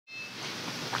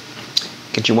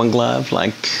Get you one glove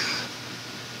like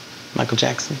Michael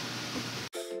Jackson.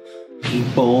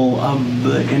 People of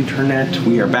the internet,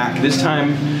 we are back. This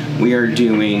time we are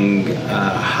doing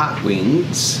hot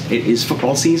wings. It is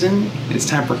football season. It's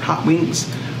time for hot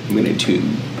wings.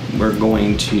 We're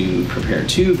going to prepare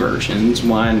two versions.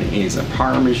 One is a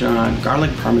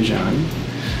garlic parmesan,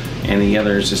 and the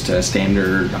other is just a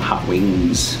standard hot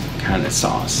wings kind of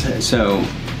sauce. So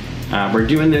we're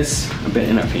doing this a bit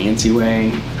in a fancy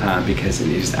way because it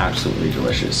is absolutely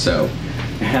delicious. So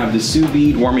I have the sous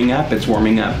vide warming up. It's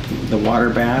warming up the water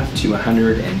bath to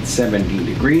 170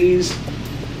 degrees.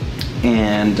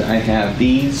 And I have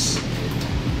these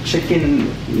chicken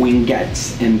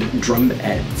wingettes and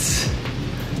drumettes.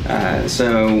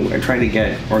 So I try to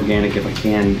get organic if I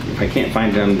can. If I can't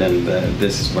find them, then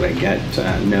this is what I get.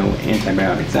 No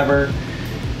antibiotics ever,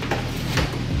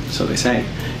 so they say.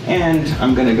 And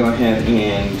I'm gonna go ahead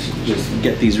and just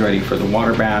get these ready for the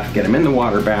water bath, get them in the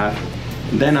water bath.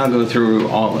 Then I'll go through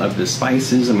all of the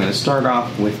spices. I'm gonna start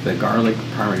off with the garlic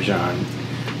parmesan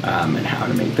and how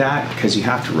to make that, because you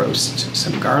have to roast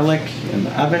some garlic in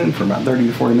the oven for about 30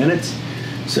 to 40 minutes.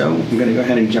 So I'm gonna go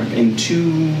ahead and jump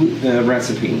into the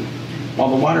recipe. While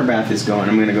the water bath is going,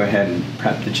 I'm gonna go ahead and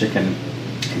prep the chicken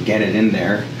and get it in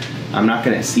there. I'm not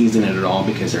gonna season it at all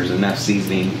because there's enough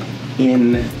seasoning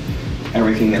in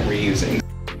everything that we're using.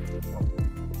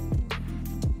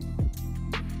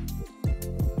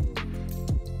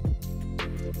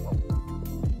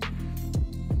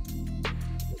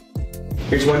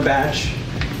 Here's one batch.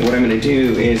 And what I'm gonna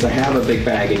do is I have a big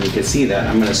bag, and you can see that.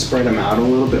 I'm gonna spread them out a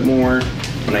little bit more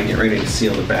when I get ready to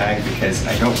seal the bag, because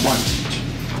I don't want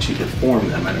to deform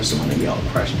them. I just want to be all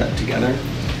crushed up together.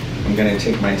 I'm gonna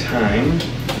take my time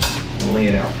and lay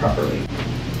it out properly.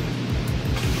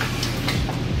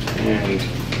 And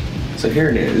so here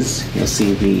it is. You'll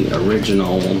see the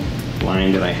original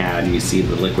line that I had. You see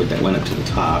the liquid that went up to the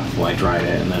top while I dried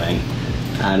it, and then I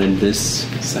added this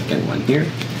second one here.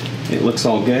 It looks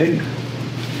all good.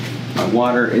 My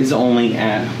water is only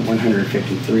at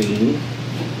 153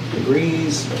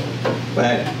 degrees,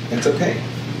 but it's okay.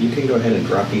 You can go ahead and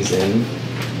drop these in.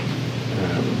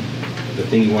 The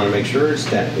thing you want to make sure is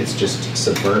that it's just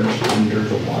submerged under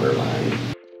the water line.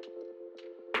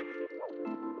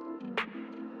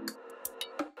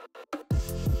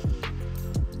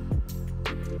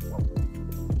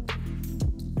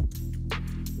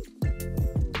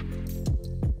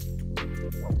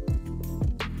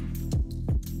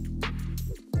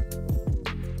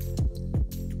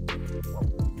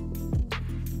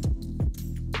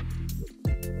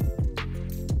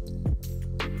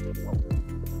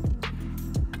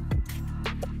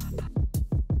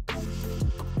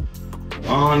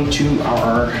 On to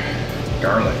our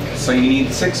garlic. So you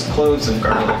need 6 cloves of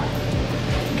garlic.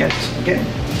 Get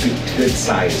good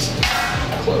sized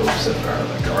cloves of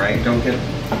garlic, all right? Don't get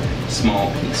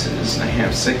small pieces. I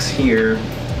have 6 here.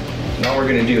 And all we're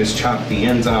gonna do is chop the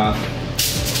ends off.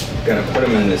 Gonna put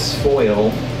them in this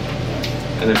foil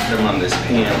and then put them on this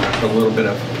pan. Put a little bit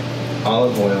of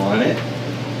olive oil on it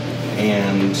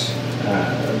and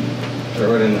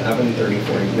throw it in the oven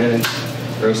 30-40 minutes.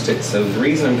 Roast it. So the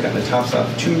reason I'm cutting the tops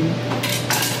off too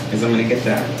is I'm gonna get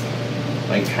that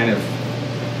like kind of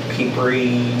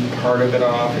papery part of it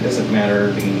off. It doesn't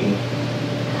matter the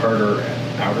harder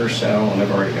outer shell, and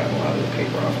I've already gotten a lot of the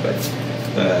paper off, but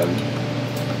the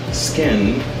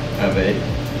skin of it,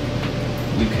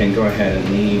 you can go ahead and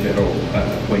leave. It'll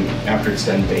after it's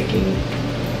done baking,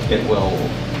 it will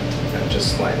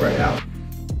just slide right out.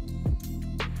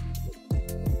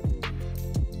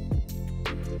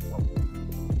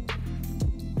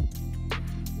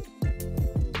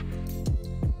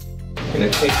 I'm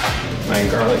gonna take my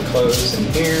garlic cloves in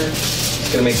here.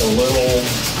 It's gonna make a little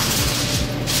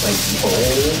like bowl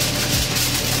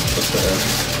with the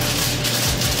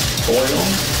foil.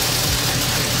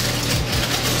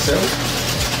 So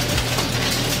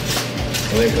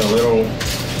like a little,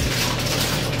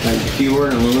 like if you were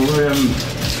an aluminum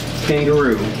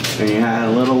kangaroo and you had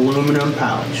a little aluminum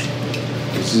pouch,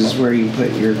 this is where you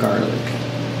put your garlic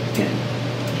in.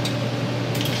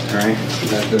 All right, so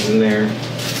that goes in there.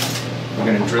 We're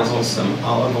going to drizzle some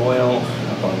olive oil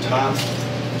up on top.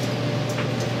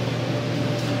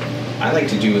 I like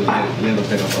to do a little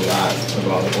bit of a lot of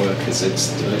olive oil because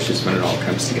it's delicious when it all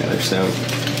comes together. So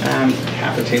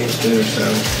half a tablespoon or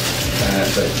so,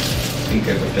 but be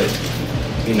good with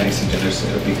it. Be nice and generous,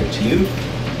 it'll be good to you.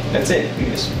 That's it. You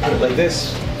just put it like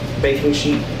this, baking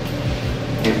sheet,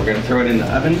 and we're going to throw it in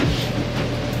the oven.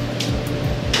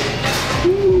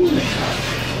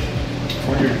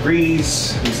 400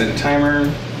 degrees, we set a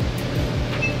timer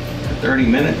for 30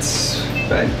 minutes,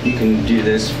 but you can do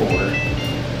this for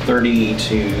 30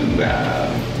 to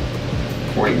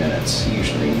 40 minutes,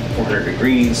 usually 400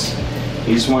 degrees.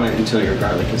 You just want it until your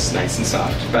garlic is nice and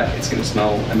soft, but it's gonna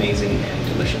smell amazing and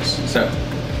delicious. So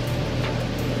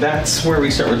that's where we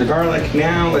start with the garlic.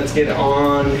 Now let's get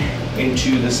on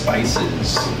into the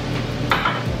spices.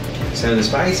 So the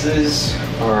spices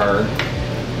are,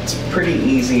 it's pretty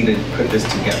easy to put this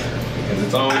together because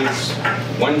it's always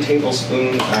 1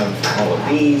 tablespoon of all of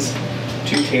these,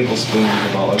 2 tablespoons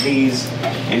of all of these,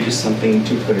 and just something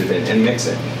to put it in and mix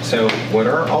it. So what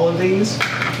are all of these?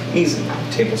 Easy.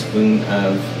 Tablespoon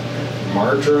of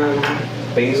marjoram,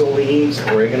 basil leaves,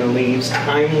 oregano leaves,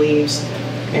 thyme leaves,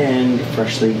 and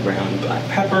freshly ground black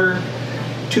pepper,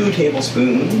 2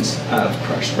 tablespoons of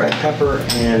crushed red pepper,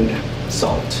 and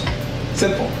salt.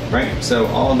 Simple, right? So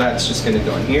all of that's just gonna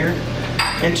go in here.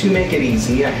 And to make it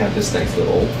easy, I have this nice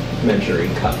little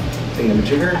measuring cup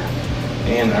thingamajigger,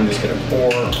 and I'm just gonna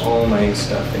pour all my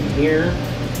stuff in here.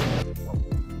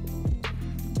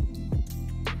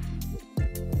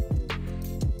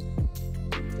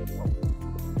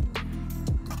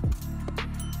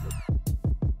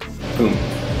 Boom.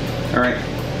 All right,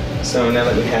 so now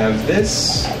that we have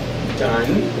this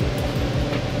done,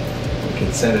 we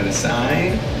can set it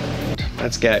aside.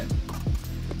 Let's get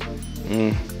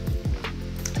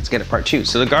it part 2.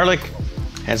 So the garlic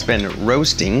has been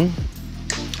roasting.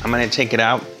 I'm gonna take it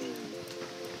out.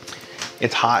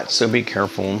 It's hot, so be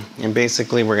careful. And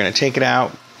basically we're gonna take it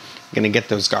out. I'm gonna get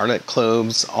those garlic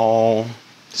cloves all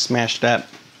smashed up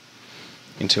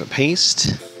into a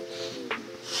paste.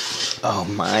 Oh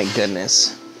my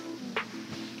goodness.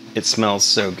 It smells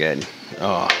so good.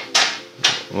 Oh,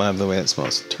 love the way it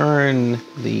smells. Turn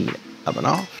the oven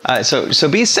off. So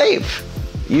be safe.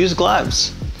 Use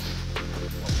gloves.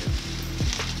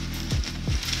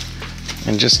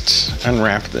 And just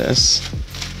unwrap this.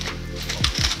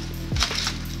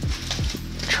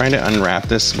 Trying to unwrap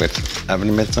this with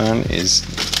oven mitts on is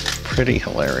pretty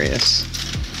hilarious.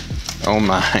 Oh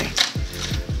my.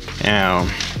 Ow.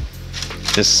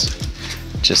 This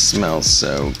just smells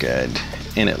so good.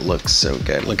 And it looks so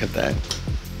good. Look at that.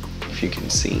 If you can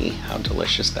see how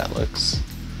delicious that looks.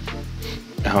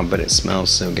 Oh, but it smells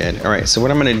so good. All right, so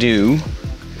what I'm gonna do,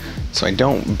 so I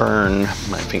don't burn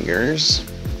my fingers,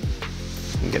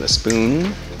 get a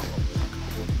spoon.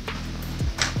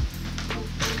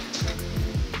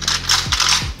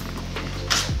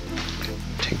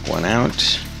 Take one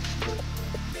out.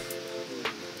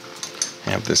 I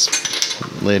have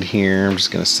this lid here. I'm just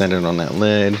gonna set it on that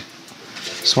lid.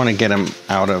 Just wanna get them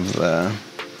out of the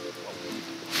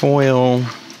foil.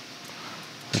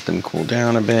 Let them cool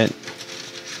down a bit.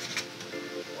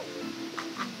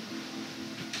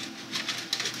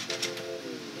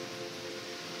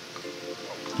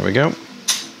 There we go.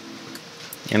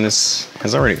 And this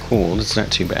has already cooled, it's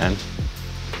not too bad.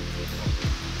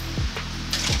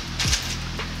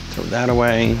 Throw that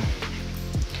away.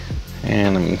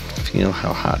 And I'm gonna feel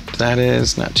how hot that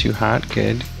is, not too hot,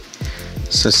 good.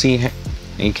 So see,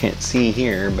 you can't see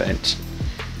here, but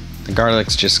the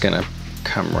garlic's just gonna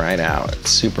come right out.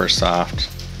 It's super soft.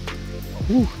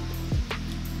 Whew.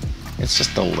 It's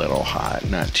just a little hot,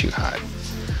 not too hot.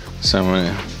 So I'm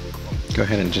gonna go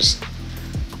ahead and just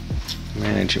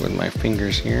manage it with my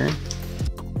fingers here.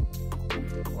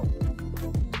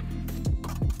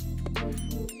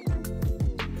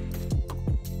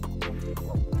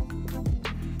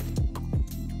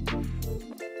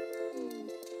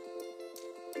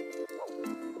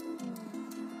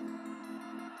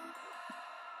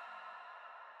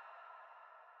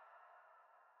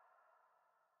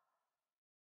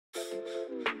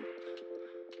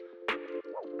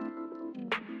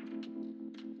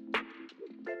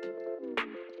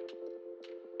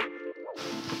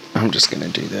 I'm just gonna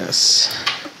do this.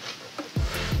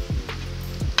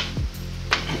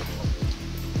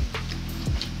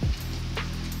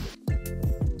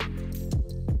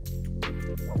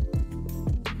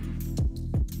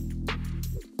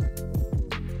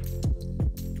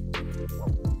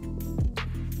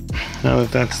 Now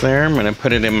that that's there, I'm gonna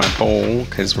put it in my bowl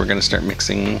because we're gonna start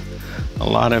mixing a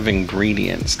lot of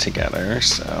ingredients together.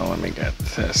 So let me get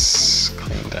this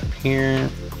cleaned up here.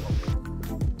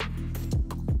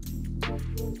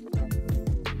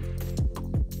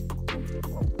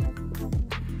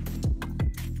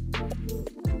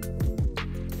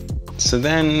 So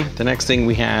then the next thing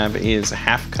we have is a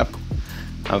 ½ cup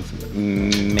of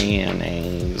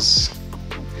mayonnaise.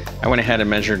 I went ahead and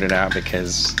measured it out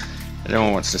because no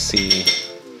one wants to see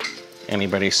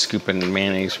anybody scooping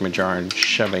mayonnaise from a jar and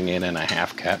shoving it in a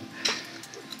 ½ cup.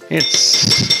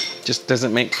 It's just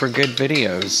doesn't make for good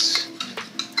videos.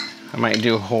 I might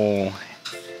do a whole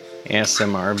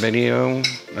ASMR video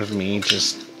of me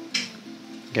just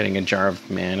getting a jar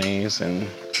of mayonnaise and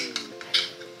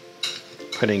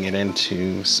putting it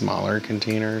into smaller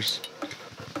containers.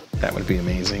 That would be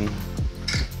amazing.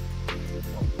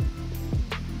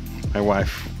 My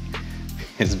wife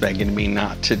is begging me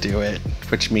not to do it,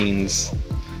 which means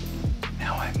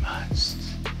now I must.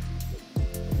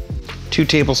 2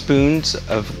 tablespoons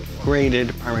of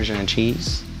grated Parmesan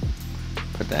cheese.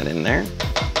 Put that in there.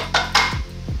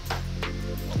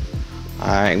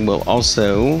 I will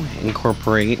also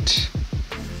incorporate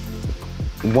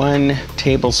 1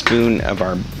 tablespoon of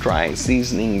our dry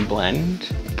seasoning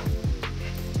blend.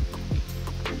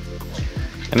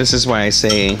 And this is why I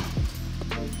say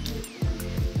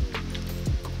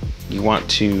you want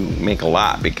to make a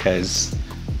lot, because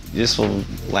this will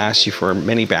last you for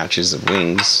many batches of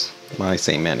wings. Well, I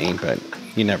say many, but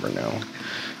you never know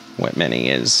what many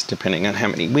is depending on how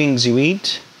many wings you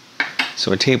eat.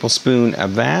 So a tablespoon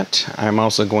of that. I'm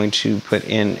also going to put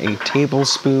in a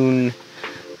tablespoon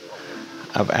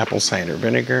of apple cider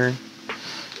vinegar.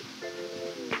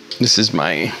 This is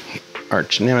my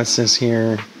arch nemesis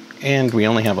here, and we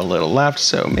only have a little left,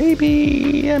 so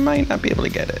maybe I might not be able to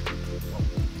get it.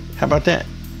 How about that?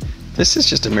 This is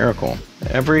just a miracle.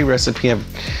 Every recipe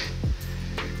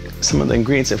some of the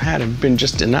ingredients I've had have been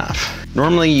just enough.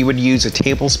 Normally you would use a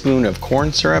tablespoon of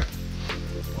corn syrup.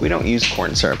 We don't use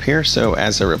corn syrup here, so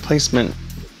as a replacement,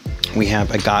 we have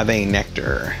agave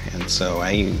nectar. And so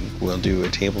I will do a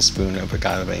tablespoon of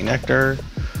agave nectar.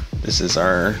 This is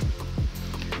our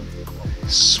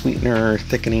sweetener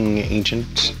thickening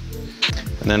agent.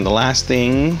 And then the last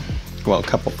thing, well, a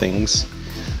couple things.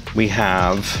 We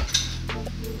have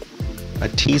a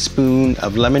teaspoon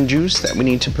of lemon juice that we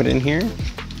need to put in here.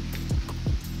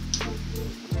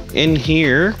 In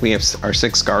here, we have our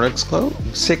 6 garlic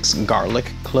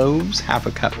cloves, half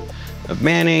a cup of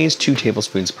mayonnaise, 2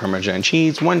 tablespoons of Parmesan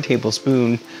cheese, 1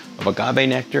 tablespoon of agave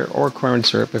nectar or corn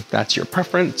syrup if that's your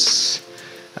preference,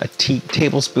 a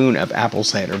tablespoon of apple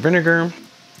cider vinegar,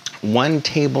 1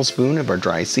 tablespoon of our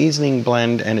dry seasoning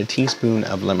blend, and a teaspoon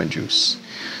of lemon juice.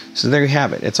 So there you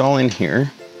have it. It's all in here.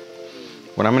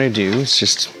 What I'm going to do is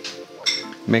just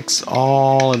mix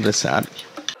all of this up.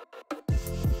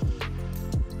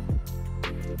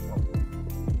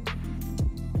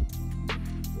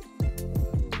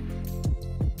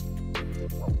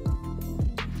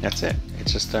 That's it.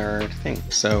 It's just our thing.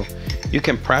 So you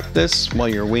can prep this while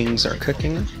your wings are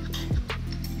cooking.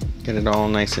 Get it all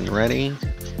nice and ready.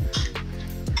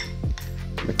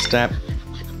 Mixed up.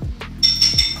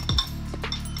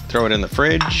 Throw it in the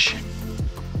fridge,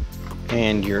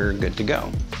 and you're good to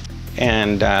go.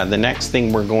 And the next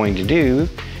thing we're going to do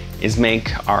is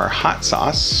make our hot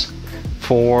sauce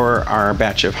for our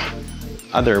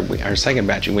our second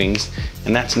batch of wings,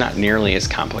 and that's not nearly as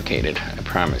complicated, I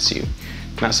promise you.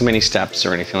 Not so many steps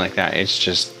or anything like that. It's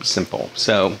just simple.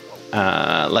 So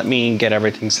let me get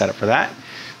everything set up for that.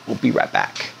 We'll be right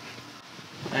back.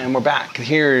 And we're back.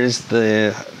 Here's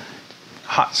the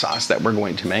hot sauce that we're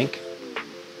going to make.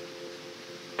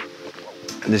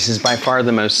 This is by far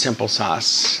the most simple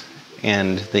sauce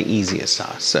and the easiest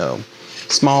sauce. So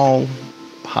small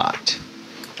pot,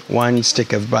 1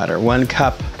 stick of butter, 1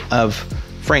 cup of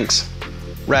Frank's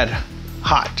Red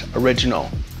Hot Original,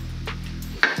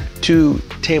 2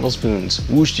 tablespoons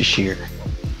Worcestershire,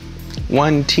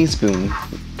 1 teaspoon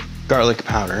garlic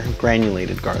powder,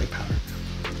 granulated garlic powder,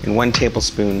 and 1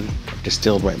 tablespoon of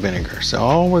distilled white vinegar. So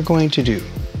all we're going to do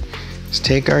is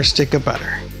take our stick of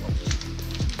butter.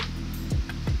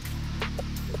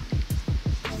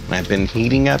 I've been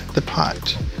heating up the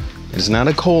pot. It's not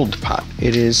a cold pot,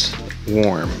 it is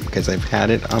warm because I've had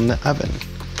it on the oven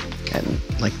at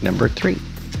like number 3.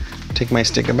 Take my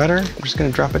stick of butter, I'm just gonna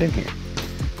drop it in here.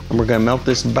 And we're gonna melt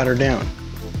this butter down.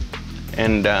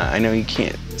 And I know you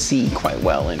can't see quite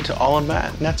well into all of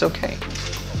that, and that's okay.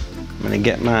 I'm gonna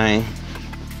get my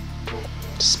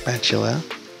spatula.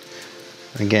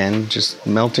 Again, just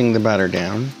melting the butter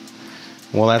down.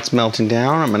 While that's melting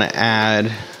down, I'm gonna add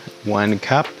 1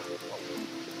 cup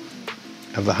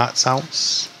of the hot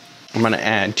sauce. I'm gonna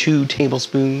add 2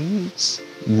 tablespoons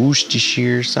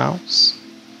Worcestershire sauce.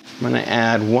 I'm gonna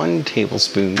add 1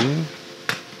 tablespoon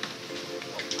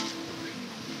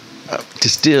of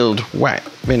distilled white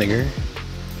vinegar.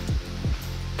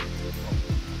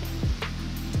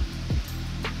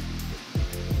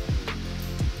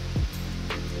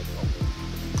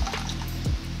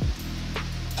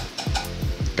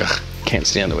 Ugh, can't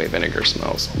stand the way vinegar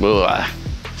smells. Ugh.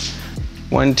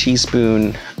 1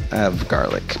 teaspoon of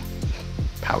garlic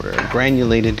powder,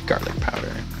 granulated garlic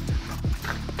powder.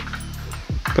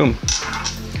 Boom.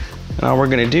 And all we're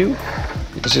gonna do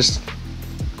is just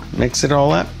mix it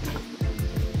all up.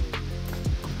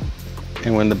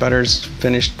 And when the butter's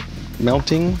finished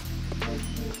melting,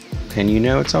 and you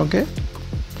know it's all good,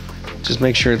 just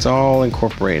make sure it's all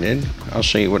incorporated. I'll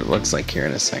show you what it looks like here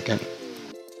in a second.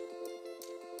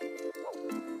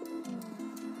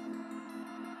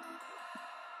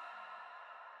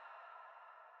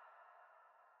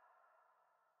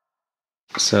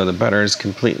 So the butter is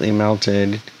completely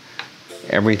melted.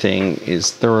 Everything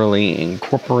is thoroughly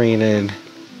incorporated.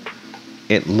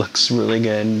 It looks really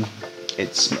good.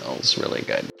 It smells really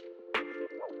good.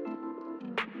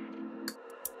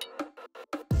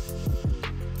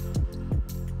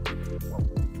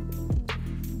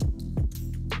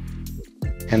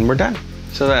 And we're done.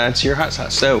 So that's your hot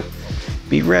sauce. So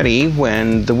be ready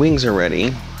when the wings are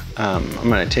ready. I'm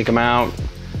gonna take them out,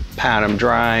 pat them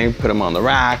dry, put them on the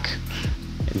rack.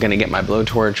 I'm gonna get my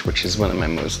blowtorch, which is one of my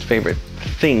most favorite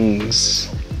things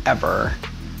ever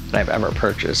that I've ever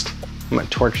purchased. I'm gonna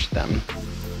torch them.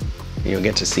 You'll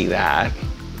get to see that.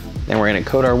 Then we're gonna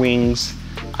coat our wings.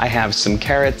 I have some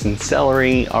carrots and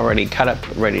celery already cut up,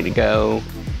 ready to go.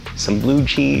 Some blue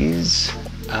cheese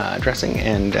dressing,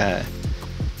 and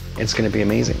it's gonna be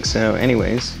amazing. So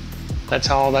anyways, that's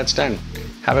all that's done.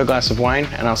 Have a glass of wine,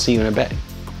 and I'll see you in a bit.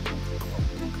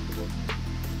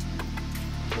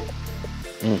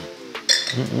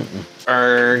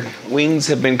 Our wings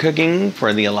have been cooking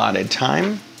for the allotted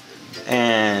time,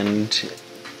 and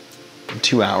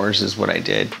 2 hours is what I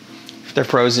did. If they're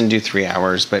frozen, do 3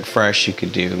 hours, but fresh you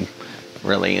could do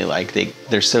really, like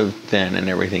they're so thin and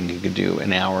everything, you could do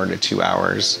 1 hour to 2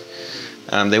 hours.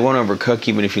 They won't overcook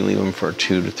even if you leave them for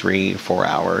 2 to 3, 4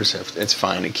 hours. It's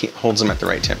fine. It holds them at the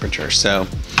right temperature. So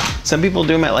some people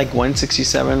do them at like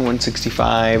 167,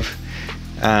 165.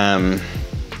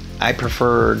 I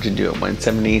prefer to do it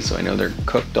 170, so I know they're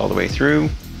cooked all the way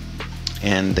through,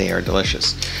 and they are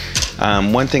delicious.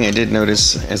 One thing I did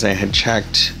notice as I had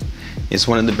checked is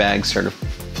one of the bags started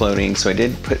floating, so I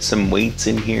did put some weights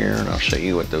in here, and I'll show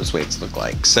you what those weights look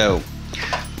like. So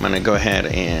I'm gonna go ahead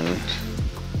and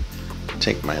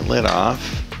take my lid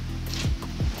off.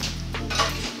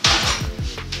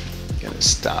 Gonna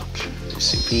stop the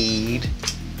sous vide.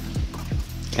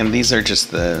 And these are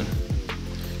just the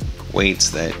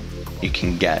weights that you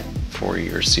can get for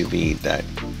your sous vide that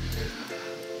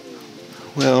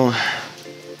will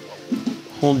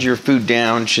hold your food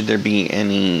down should there be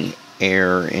any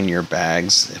air in your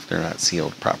bags if they're not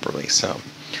sealed properly. So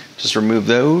just remove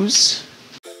those.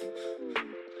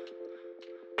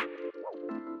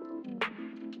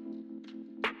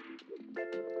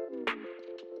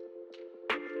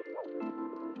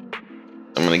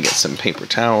 I'm gonna get some paper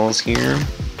towels here.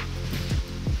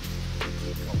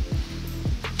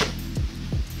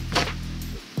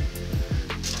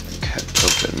 Cut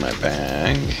open my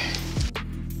bag.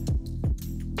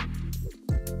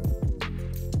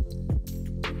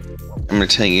 I'm gonna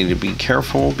tell you to be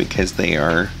careful because they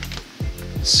are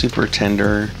super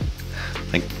tender.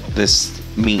 Like, this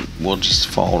meat will just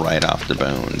fall right off the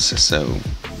bones. So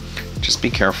just be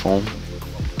careful.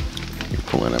 You're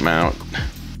pulling them out.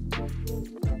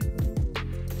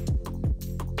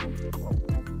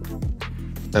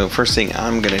 So first thing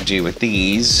I'm gonna do with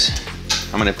these,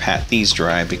 I'm gonna pat these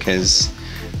dry because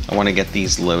I wanna get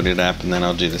these loaded up, and then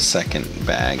I'll do the second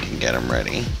bag and get them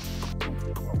ready.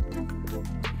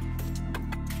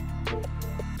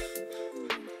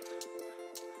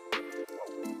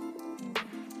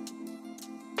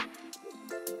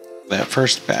 That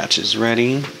first batch is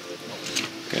ready. I'm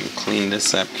gonna clean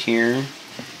this up here.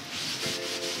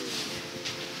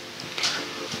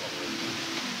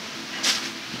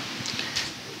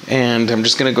 And I'm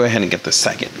just gonna go ahead and get the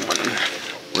second one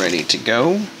ready to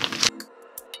go.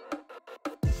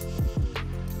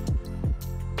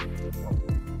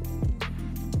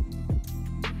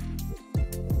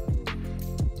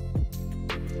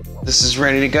 This is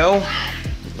ready to go.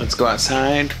 Let's go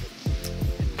outside,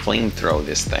 flamethrow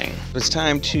this thing. It's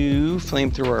time to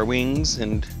flamethrow our wings,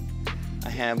 and I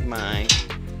have my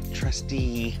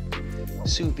trusty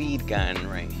sous vide gun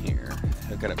right here.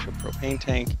 Hook it up to a propane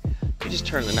tank. You just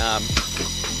turn the knob and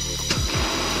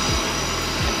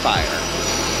fire.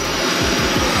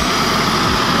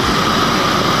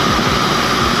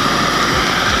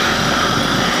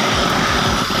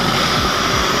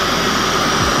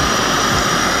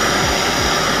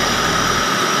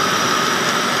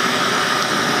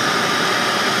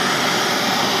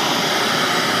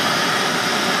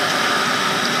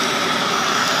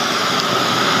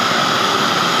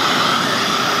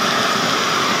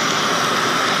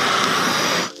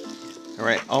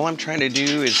 All I'm trying to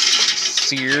do is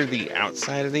sear the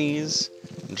outside of these.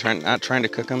 I'm not trying to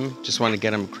cook them, just want to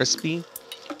get them crispy.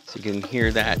 So you can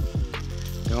hear that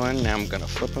going. Now I'm gonna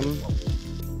flip them.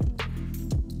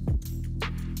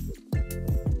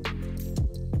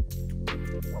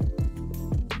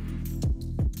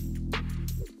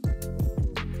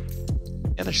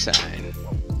 The other side.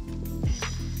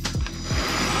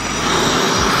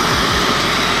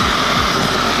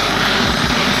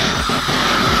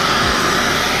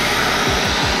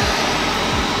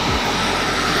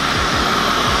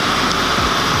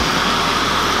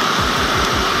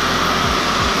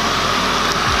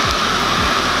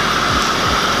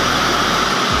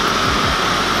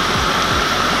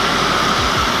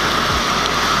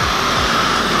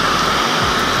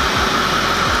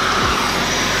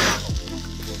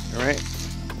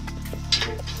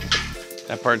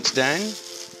 That part's done.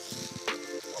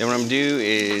 Then what I'm gonna do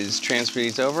is transfer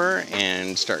these over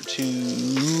and start to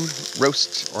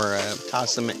roast or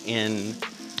toss them in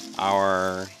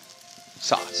our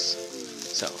sauce.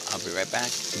 So I'll be right back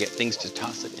to get things to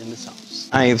toss it in the sauce.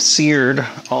 I have seared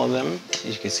all of them. As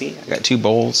you can see, I got 2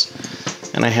 bowls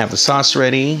and I have the sauce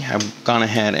ready. I've gone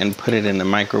ahead and put it in the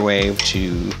microwave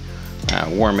to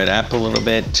warm it up a little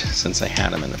bit since I had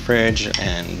them in the fridge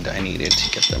and I needed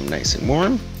to get them nice and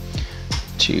warm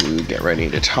to get ready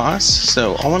to toss.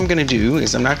 So all I'm gonna do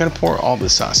is I'm not gonna pour all the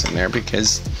sauce in there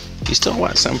because you still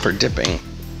want some for dipping.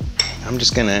 I'm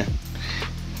just gonna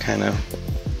kind of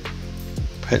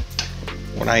put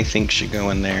what I think should go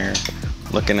in there.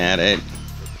 Looking at it,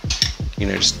 you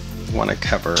know, just want to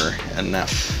cover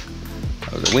enough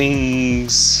of the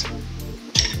wings.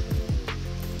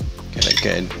 Get a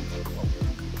good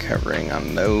covering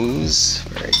on those,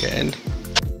 very good.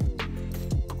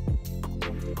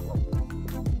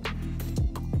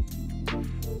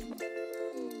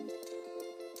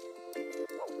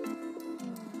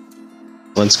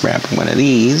 Let's grab one of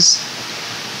these,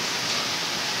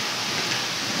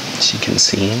 as you can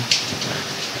see.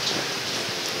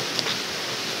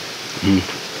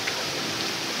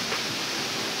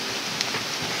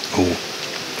 Oh.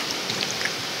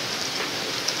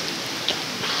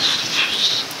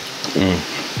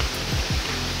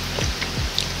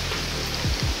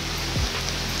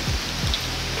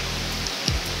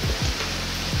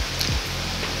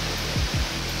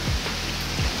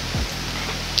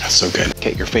 So good.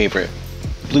 Get your favorite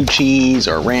blue cheese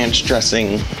or ranch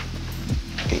dressing.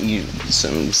 Get you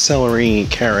some celery,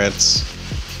 carrots,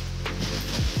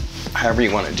 however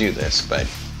you want to do this, but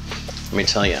let me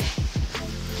tell you.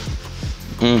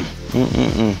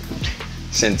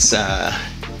 Since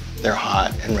they're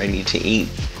hot and ready to eat,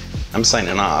 I'm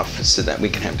signing off so that we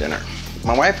can have dinner.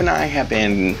 My wife and I have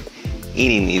been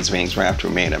eating these wings right after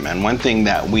we made them, and one thing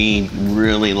that we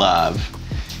really love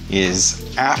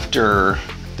is after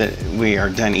that we are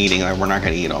done eating, we're not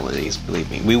going to eat all of these,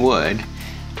 believe me. We would,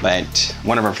 but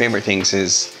one of our favorite things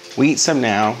is we eat some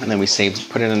now and then we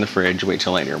put it in the fridge, wait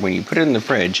till later. When you put it in the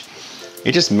fridge,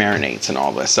 it just marinates in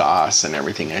all the sauce and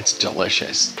everything. And it's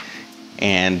delicious.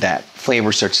 And that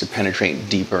flavor starts to penetrate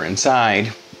deeper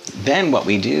inside. Then what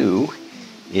we do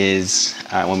is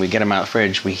when we get them out of the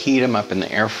fridge, we heat them up in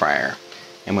the air fryer.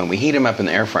 And when we heat them up in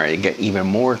the air fryer, they get even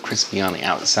more crispy on the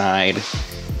outside.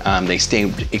 They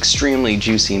stay extremely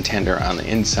juicy and tender on the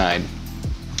inside,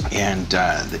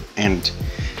 and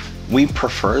we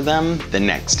prefer them the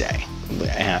next day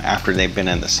after they've been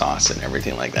in the sauce and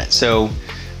everything like that. So,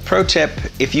 pro tip: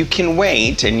 if you can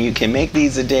wait and you can make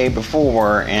these a day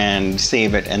before and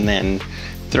save it, and then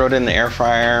throw it in the air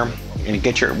fryer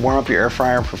and warm up your air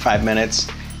fryer for 5 minutes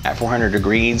at 400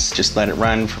 degrees. Just let it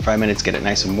run for 5 minutes, get it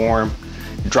nice and warm.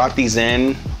 Drop these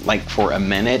in like for a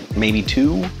minute, maybe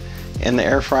 2. In the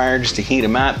air fryer just to heat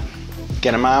them up,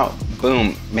 get them out,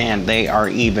 boom, man, they are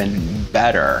even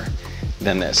better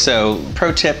than this. So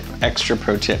pro tip, extra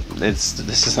pro tip, this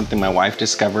is something my wife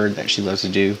discovered that she loves to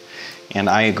do, and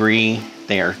I agree,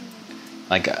 they are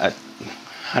like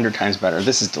 100 times better.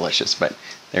 This is delicious, but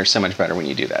they're so much better when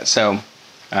you do that. So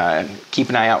keep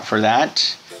an eye out for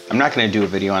that. I'm not gonna do a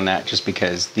video on that just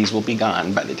because these will be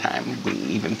gone by the time we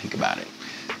even think about it.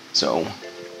 So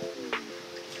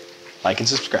like and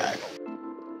subscribe.